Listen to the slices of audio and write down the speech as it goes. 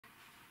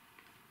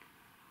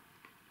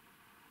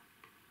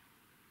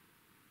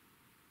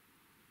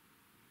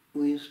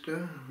We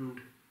stand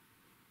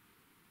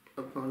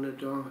upon a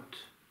dot,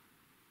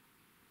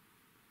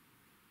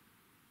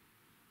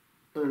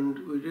 and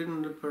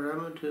within the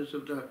parameters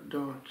of that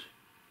dot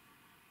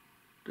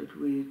that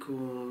we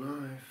call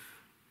life,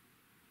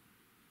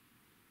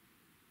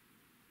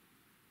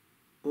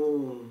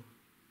 all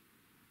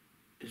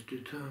is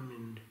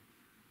determined.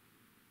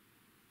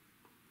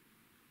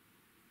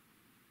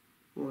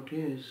 What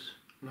is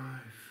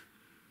life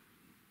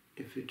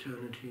if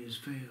eternity has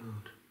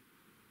failed?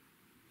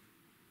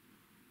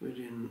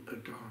 Within a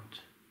dot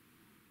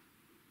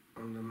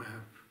on the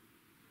map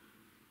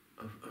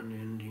of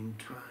unending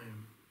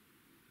time.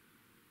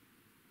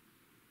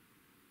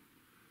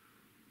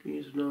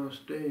 These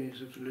last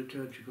days of the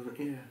liturgical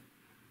year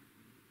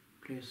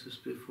place us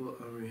before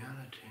our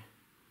reality.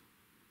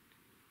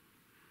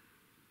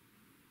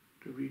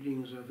 The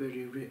readings are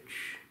very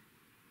rich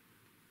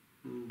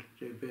and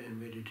they bear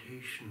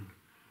meditation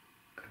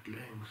at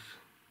length.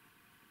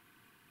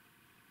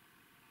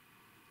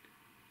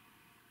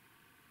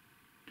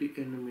 The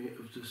enemy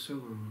of the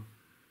soul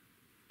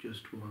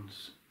just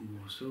wants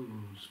more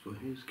souls for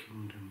his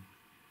kingdom,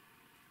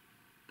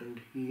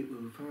 and he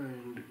will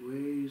find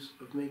ways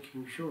of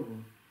making sure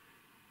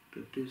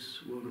that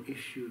this one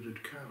issue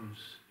that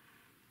counts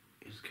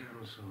is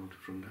cancelled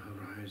from the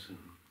horizon,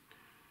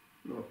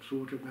 not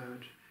thought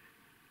about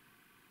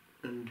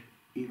and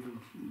even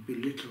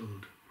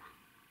belittled,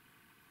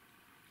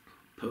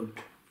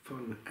 poked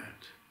fun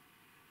at,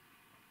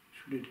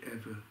 should it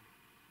ever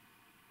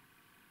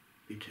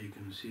be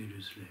taken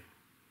seriously.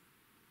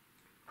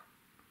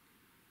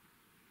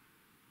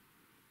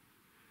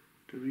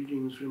 The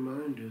readings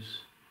remind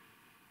us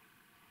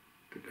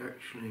that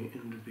actually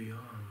in the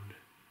beyond,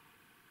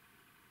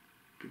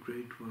 the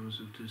great ones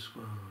of this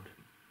world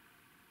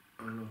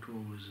are not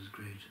always as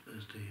great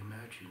as they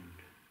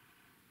imagined.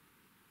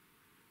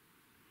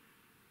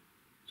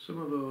 Some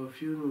of our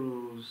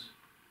funerals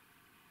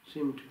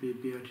seem to be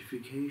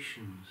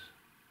beatifications,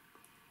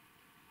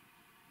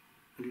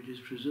 and it is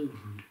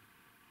presumed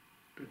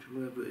that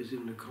whoever is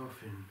in the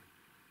coffin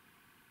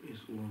is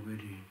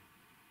already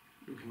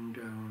looking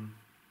down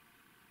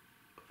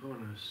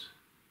upon us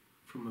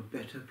from a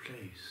better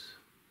place.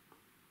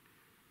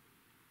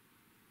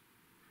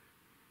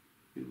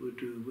 We would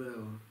do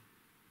well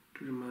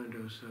to remind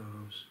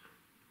ourselves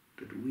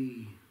that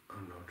we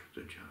are not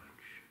the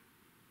judge.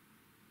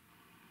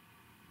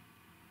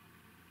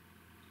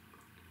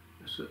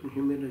 A certain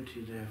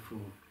humility,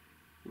 therefore,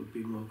 would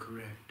be more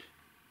correct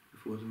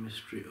before the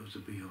mystery of the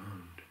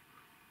beyond.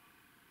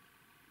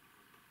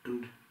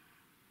 And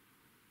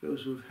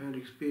those who have had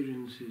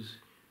experiences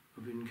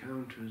of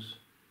encounters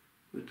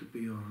with the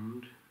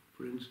beyond,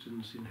 for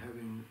instance in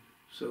having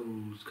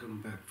souls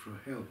come back for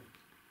help,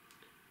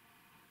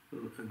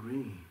 will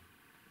agree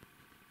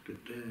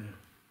that there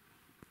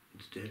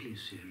it's deadly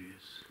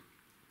serious,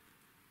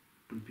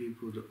 and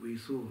people that we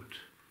thought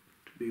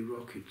to be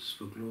rockets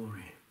for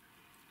glory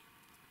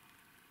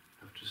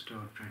have to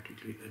start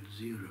practically at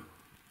zero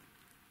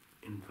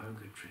in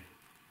purgatory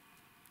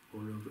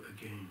all over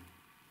again.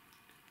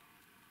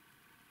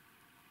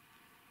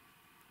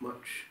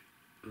 Much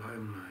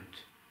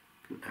limelight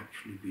can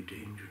actually be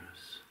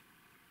dangerous.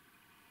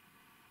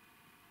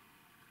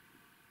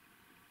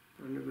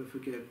 I'll never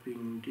forget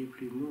being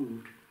deeply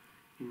moved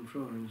in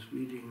Florence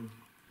reading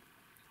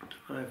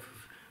the life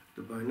of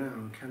the by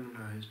now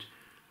canonized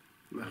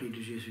Marie de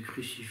Jésus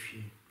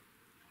Crucifié,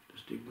 the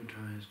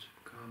stigmatized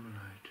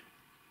Carmelite,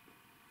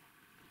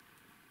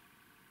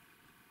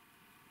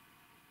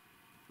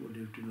 who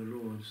lived in the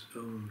Lord's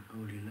own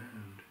holy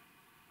land.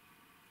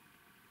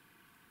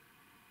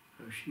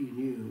 How she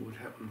knew what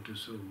happened to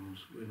souls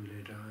when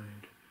they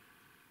died,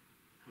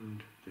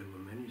 and there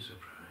were many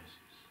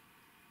surprises.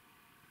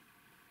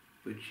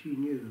 But she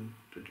knew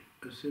that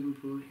a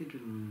simple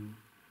hidden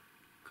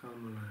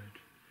Carmelite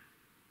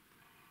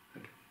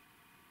had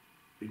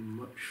been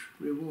much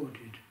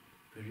rewarded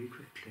very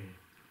quickly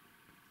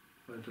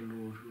by the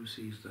Lord who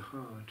sees the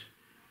heart,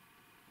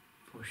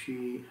 for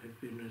she had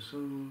been a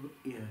soul,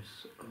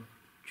 yes, of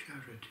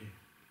charity,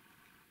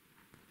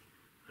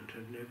 and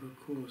had never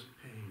caused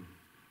pain,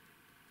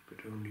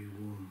 but only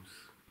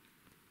warmth.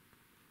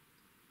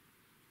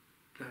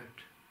 That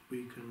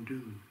we can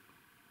do.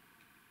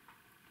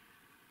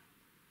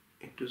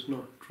 It does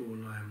not draw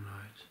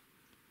limelight,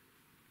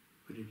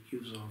 but it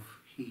gives off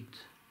heat.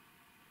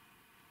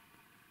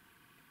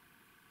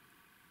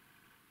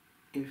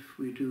 If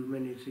we do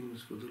many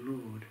things for the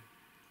Lord,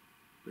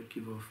 but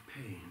give off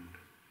pain,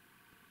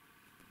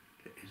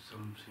 there is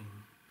something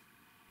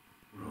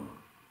wrong.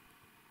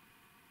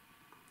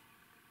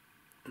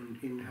 And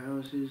in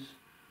houses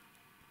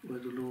where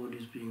the Lord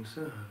is being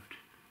served,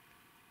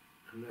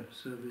 and that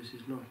service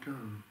is not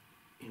done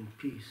in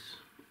peace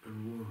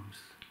and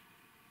warmth,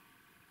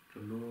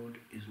 the Lord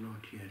is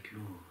not yet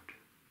Lord.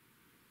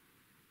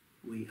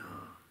 We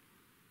are.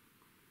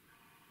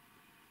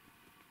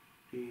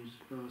 These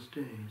last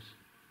days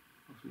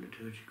of the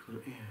liturgical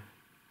year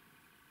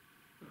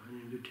are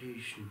an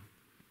invitation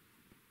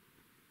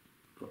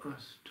for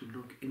us to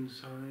look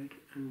inside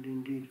and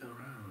indeed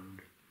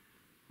around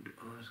and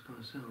ask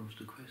ourselves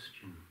the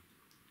question,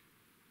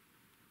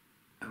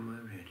 am I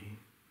ready?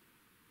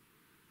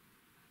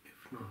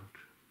 If not,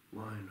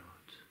 why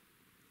not?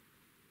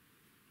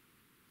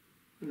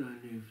 Will I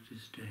live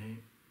this day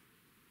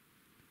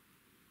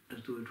as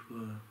though it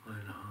were my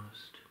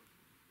last,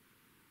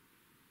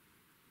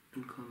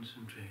 and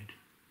concentrate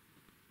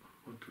on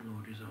what the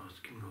Lord is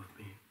asking of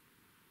me?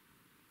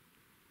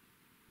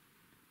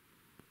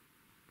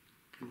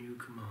 The new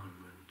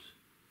commandment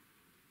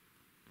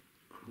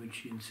on which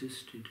He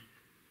insisted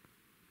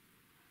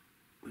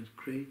with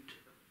great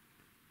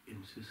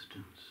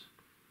insistence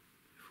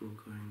before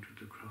going to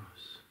the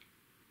cross.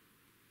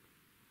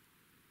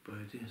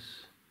 By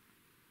this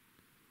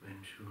men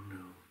shall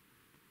know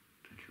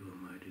that you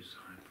are my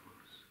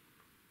disciples,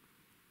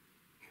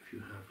 if you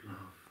have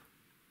love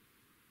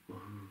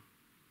one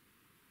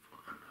for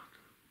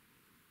another.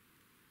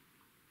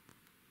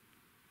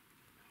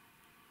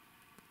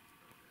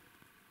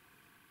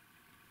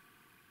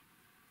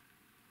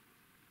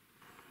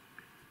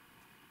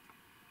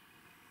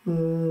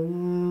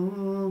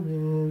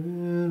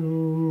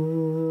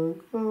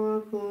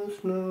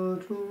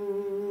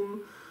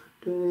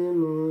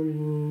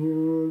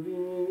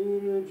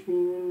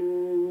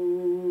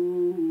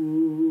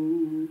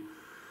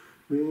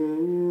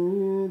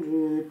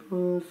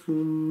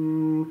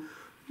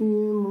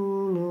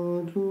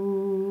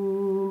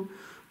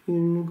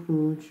 In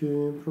cruce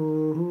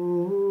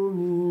promine,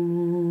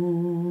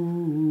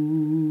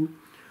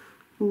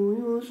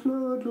 huius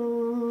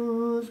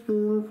natus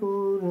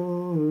perforatum,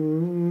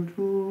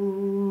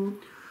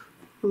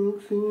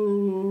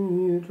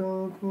 oxita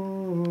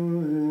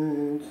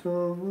quae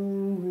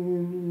sanguine,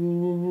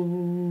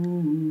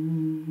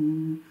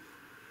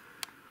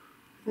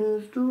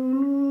 est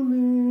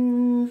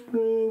nobis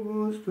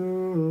pregustatum,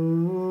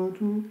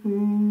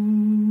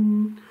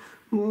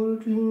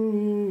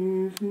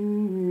 mortis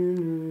in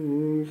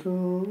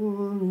examine.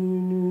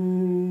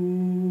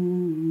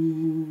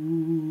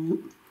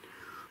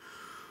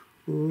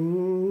 O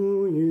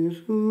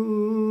Iesu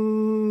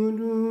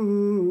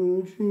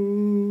ducis,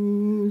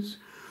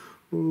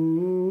 O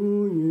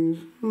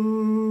Iesu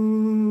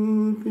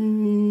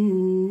fili,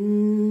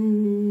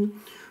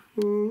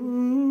 O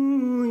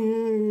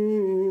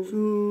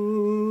Iesu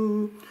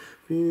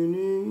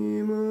fili